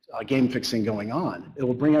activity, game fixing going on. It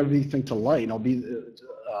will bring everything to light, and it'll be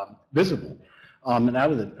visible and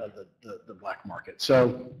out of the black market.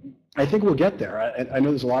 So I think we'll get there. I know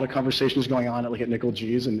there's a lot of conversations going on at Nickel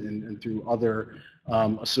G's and through other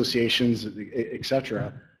associations, et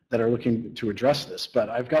cetera, that are looking to address this. But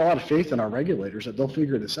I've got a lot of faith in our regulators that they'll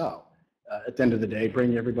figure this out. At the end of the day,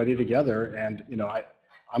 bring everybody together, and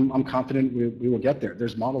I'm confident we will get there.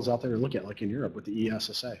 There's models out there to look at, like in Europe with the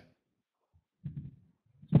ESSA.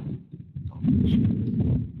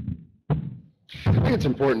 I think it's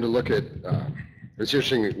important to look at, it's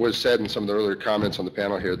interesting, it was said in some of the earlier comments on the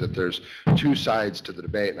panel here that there's two sides to the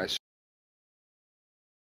debate, and I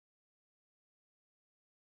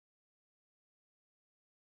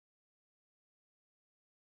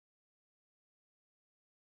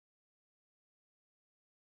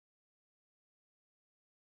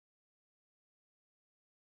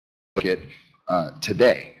look at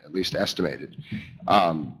today, at least estimated.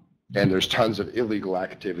 And there's tons of illegal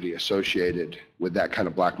activity associated with that kind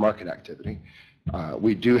of black market activity.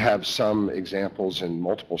 We do have some examples in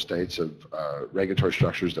multiple states of regulatory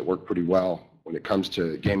structures that work pretty well when it comes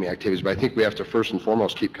to gaming activities, but I think we have to first and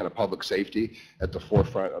foremost keep kind of public safety at the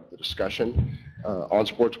forefront of the discussion on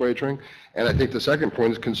sports wagering. And I think the second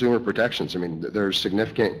point is consumer protections. I mean, there's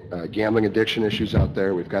significant gambling addiction issues out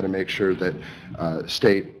there. We've got to make sure that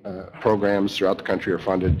state programs throughout the country are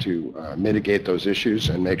funded to mitigate those issues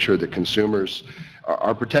and make sure that consumers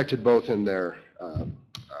are protected both in their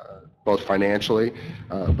both financially,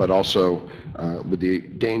 but also with the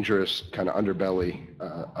dangerous kind of underbelly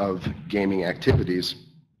of gaming activities.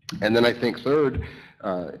 And then I think third,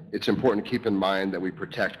 it's important to keep in mind that we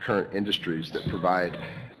protect current industries that provide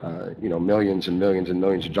millions and millions and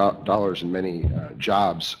millions of dollars and many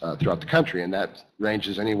jobs throughout the country. And that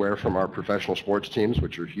ranges anywhere from our professional sports teams,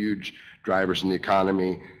 which are huge drivers in the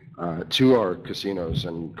economy, to our casinos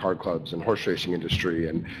and card clubs and horse racing industry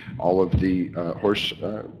and all of the horse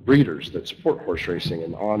breeders that support horse racing,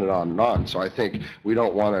 and on and on and on. So I think we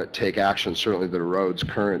don't want to take action certainly that erodes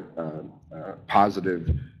current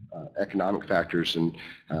positive economic factors. And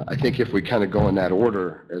I think if we kind of go in that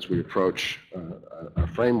order as we approach a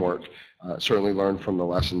framework, certainly learn from the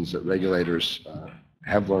lessons that regulators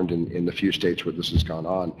have learned in the few states where this has gone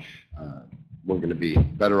on, we're going to be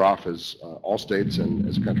better off as all states and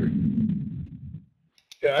as a country.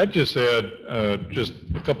 Yeah, I'd just add just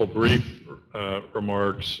a couple brief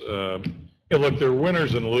remarks. Look, there are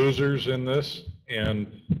winners and losers in this, and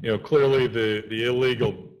clearly the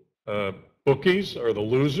illegal bookies are the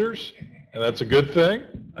losers, and that's a good thing.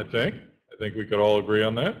 I think we could all agree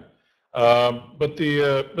on that. But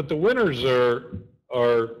the winners are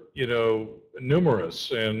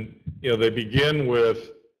numerous, and they begin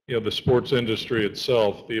with the sports industry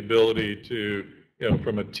itself, the ability to,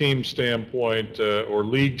 from a team standpoint or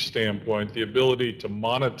league standpoint, the ability to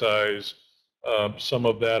monetize some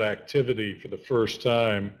of that activity for the first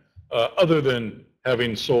time, other than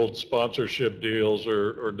having sold sponsorship deals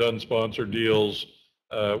or done sponsor deals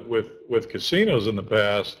with casinos in the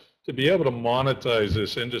past. To be able to monetize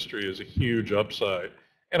this industry is a huge upside.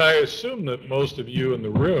 And I assume that most of you in the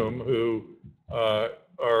room who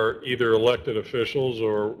are either elected officials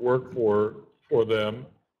or work for them,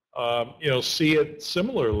 see it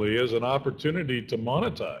similarly as an opportunity to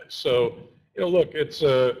monetize. So, look,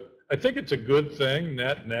 I think it's a good thing,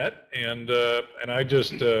 net, and I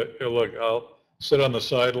just, look, I'll sit on the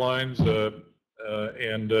sidelines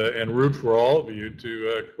and root for all of you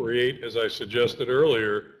to create, as I suggested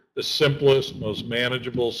earlier, the simplest, most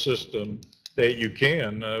manageable system that you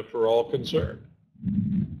can for all concerned.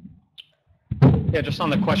 Yeah, just on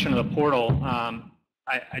the question of the portal,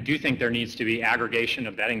 I do think there needs to be aggregation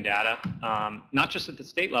of betting data, not just at the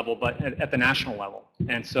state level, but at the national level.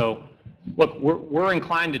 And so, look, we're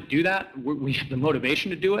inclined to do that. We have the motivation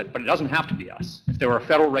to do it, but it doesn't have to be us. If there were a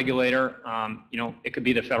federal regulator, it could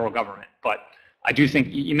be the federal government. But I do think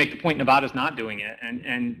you make the point Nevada's not doing it,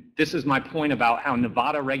 and this is my point about how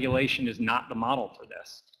Nevada regulation is not the model for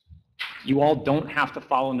this. You all don't have to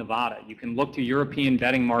follow Nevada. You can look to European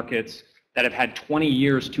betting markets that have had 20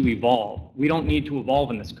 years to evolve. We don't need to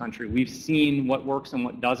evolve in this country. We've seen what works and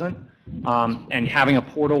what doesn't, and having a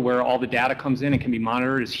portal where all the data comes in and can be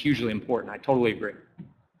monitored is hugely important. I totally agree.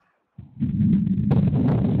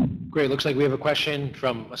 Great. Looks like we have a question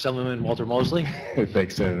from Assemblyman Walter Mosley.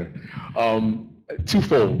 Thanks, Senator.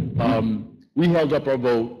 Twofold. We held up our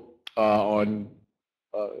vote on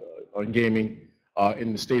gaming.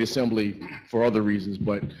 in the state assembly for other reasons.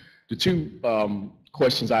 But the two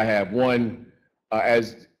questions I have, one,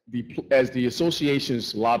 as the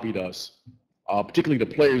associations lobbied us, particularly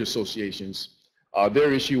the players associations,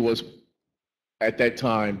 their issue was at that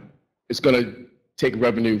time, it's going to take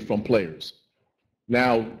revenue from players.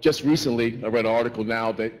 Now, just recently, I read an article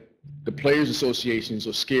now that the players associations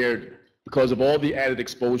are scared because of all the added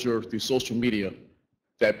exposure through social media,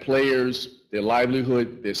 that players, their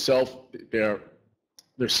livelihood, their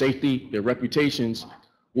safety, their reputations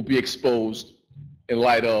will be exposed in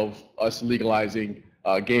light of us legalizing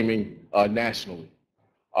gaming nationally.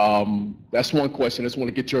 That's one question. I just want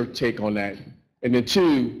to get your take on that. And then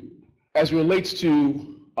two, as it relates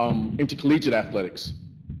to intercollegiate athletics,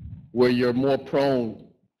 where you're more prone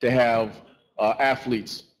to have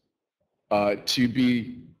athletes to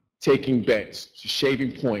be taking bets, to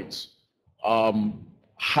shaving points,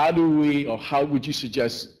 how would you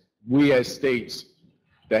suggest we as states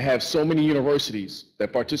that have so many universities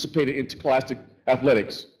that participate in interscholastic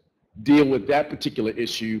athletics deal with that particular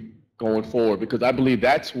issue going forward? Because I believe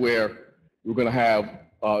that's where we're going to have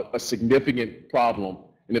a significant problem.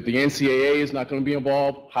 And if the NCAA is not going to be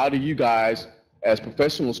involved, how do you guys, as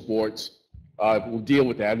professional sports, will deal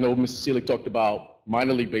with that? I know Mr. Seelig talked about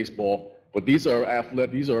minor league baseball, but these are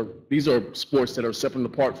sports that are separate and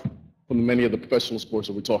apart from many of the professional sports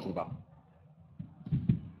that we're talking about.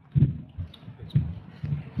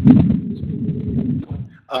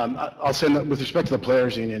 I'll say that with respect to the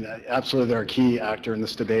Players Union, absolutely they're a key actor in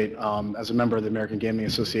this debate. As a member of the American Gaming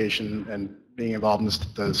Association and being involved in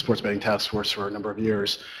the sports betting task force for a number of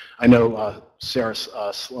years, I know Sarah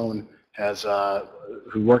Sloan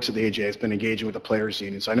who works at the AGA, has been engaging with the Players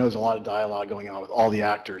Union. So I know there's a lot of dialogue going on with all the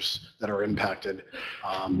actors that are impacted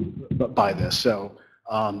by this. So,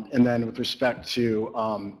 and then with respect to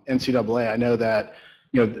NCAA, I know that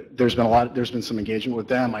there's been some engagement with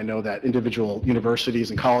them. I know that individual universities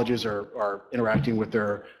and colleges are interacting with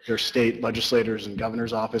their state legislators and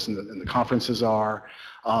governor's office, and the conferences are.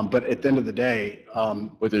 But at the end of the day,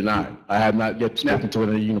 but they're not. I have not yet spoken to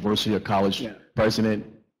any university or college president,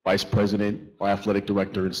 vice president, or athletic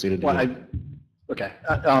director in the state of New York. Okay.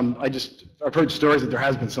 I've heard stories that there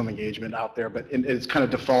has been some engagement out there, but it's kind of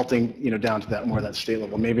defaulting, down to that more of that state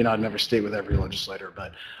level. Maybe not in every state with every legislator,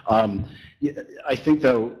 but I think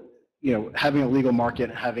though, having a legal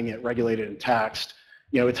market, having it regulated and taxed,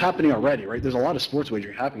 it's happening already, right? There's a lot of sports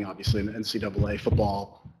wagering happening, obviously, in the NCAA,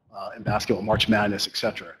 football, and basketball, March Madness, et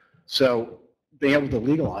cetera. So being able to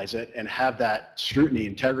legalize it and have that scrutiny,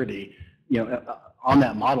 integrity, on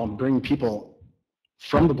that model and bring people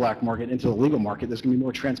from the black market into the legal market, there's going to be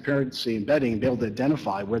more transparency in betting and be able to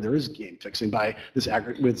identify where there is game fixing by this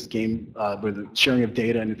with the sharing of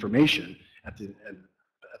data and information at the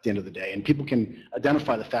end of the day. And people can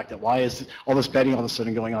identify the fact that why is all this betting all of a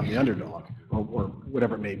sudden going on the underdog or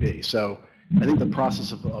whatever it may be. So I think the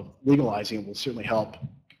process of legalizing it will certainly help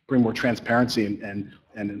bring more transparency and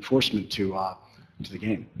enforcement to the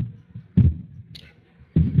game.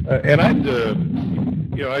 And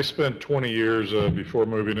I spent 20 years before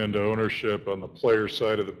moving into ownership on the player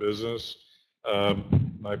side of the business.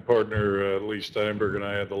 My partner, Lee Steinberg, and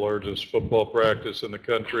I had the largest football practice in the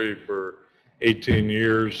country for 18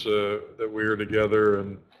 years that we were together,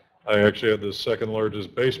 and I actually had the second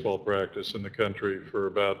largest baseball practice in the country for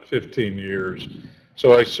about 15 years.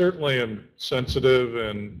 So I certainly am sensitive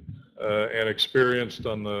and experienced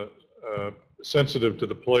on the sensitive to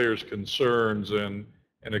the players' concerns and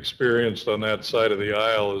experienced on that side of the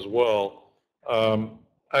aisle as well.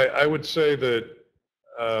 I would say that,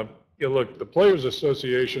 look, the players'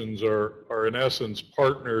 associations are in essence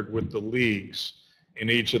partnered with the leagues in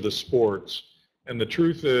each of the sports. And the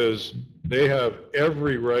truth is they have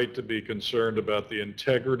every right to be concerned about the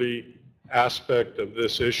integrity aspect of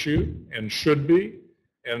this issue and should be.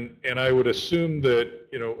 And I would assume that,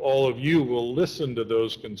 all of you will listen to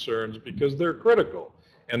those concerns because they're critical.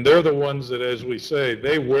 And they're the ones that, as we say,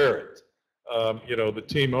 they wear it. The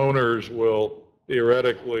team owners will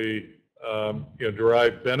theoretically,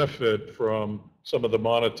 derive benefit from some of the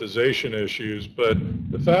monetization issues. But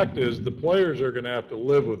the fact is the players are going to have to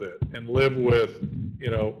live with it and live with,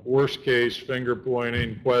 worst case finger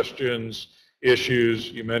pointing, questions,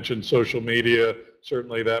 issues. You mentioned social media.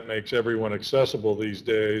 Certainly that makes everyone accessible these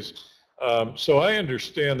days. So I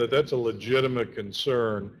understand that that's a legitimate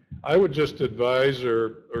concern. I would just advise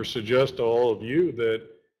or suggest to all of you that,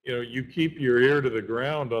 you keep your ear to the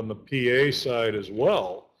ground on the PA side as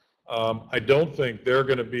well. I don't think they're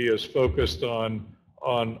going to be as focused on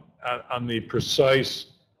the precise,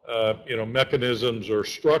 mechanisms or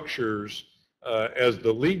structures as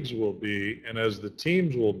the leagues will be and as the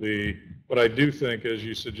teams will be, but I do think, as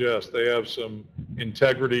you suggest, they have some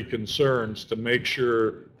integrity concerns to make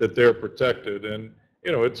sure that they're protected. And,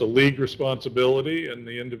 you know, it's a league responsibility in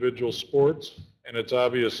the individual sports, and it's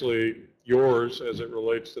obviously yours as it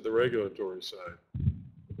relates to the regulatory side.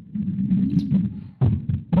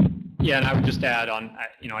 Yeah, and I would just add on,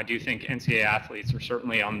 you know, I do think NCAA athletes are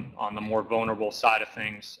certainly on the more vulnerable side of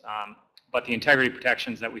things. But the integrity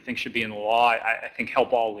protections that we think should be in the law, I think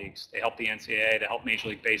help all leagues. They help the NCAA, they help Major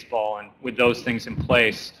League Baseball, and with those things in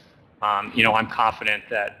place, you know, I'm confident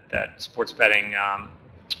that sports betting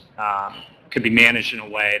could be managed in a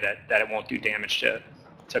way that it won't do damage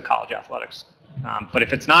to college athletics. But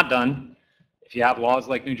if it's not done, if you have laws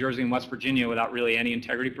like New Jersey and West Virginia without really any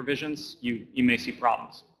integrity provisions, you may see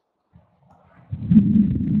problems.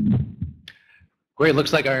 Great.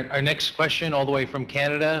 Looks like our next question, all the way from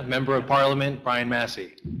Canada, Member of Parliament, Brian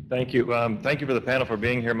Massey. Thank you. Thank you for the panel for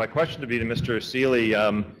being here. My question to be to Mr. Seeley.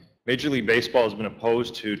 Major League Baseball has been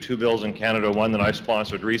opposed to two bills in Canada, one that I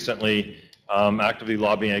sponsored recently, actively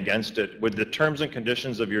lobbying against it. Would the terms and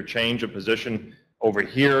conditions of your change of position over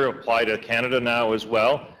here apply to Canada now as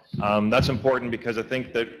well? That's important because I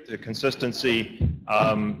think that the consistency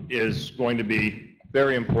is going to be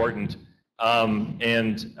very important.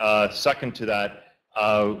 And second to that,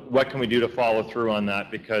 what can we do to follow through on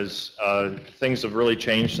that? Because things have really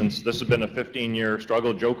changed since this has been a 15-year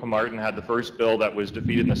struggle. Joe Camartin had the first bill that was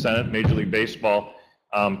defeated in the Senate. Major League Baseball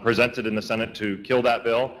presented in the Senate to kill that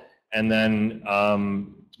bill. And then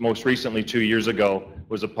most recently, 2 years ago,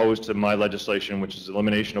 was opposed to my legislation, which is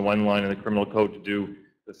elimination of one line in the criminal code to do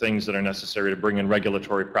the things that are necessary to bring in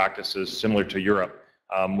regulatory practices similar to Europe.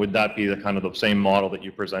 Would that be the kind of the same model that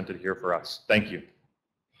you presented here for us? Thank you.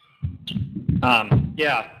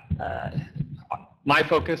 My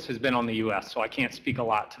focus has been on the U.S., so I can't speak a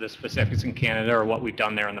lot to the specifics in Canada or what we've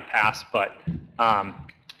done there in the past. But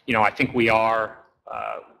you know, I think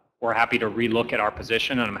we're happy to relook at our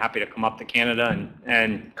position, and I'm happy to come up to Canada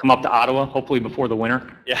and come up to Ottawa, hopefully before the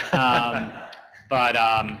winter. Yeah.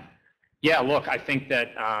 Yeah, look, I think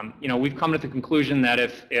that, you know, we've come to the conclusion that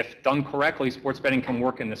if done correctly, sports betting can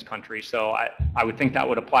work in this country. So I would think that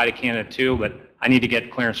would apply to Canada too, but I need to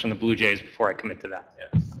get clearance from the Blue Jays before I commit to that.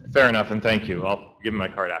 Yeah. Fair enough, and thank you. I'll give him my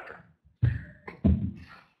card after.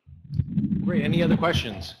 Great. Any other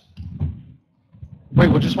questions?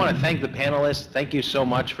 Great. We just want to thank the panelists. Thank you so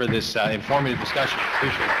much for this informative discussion.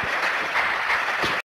 Appreciate it.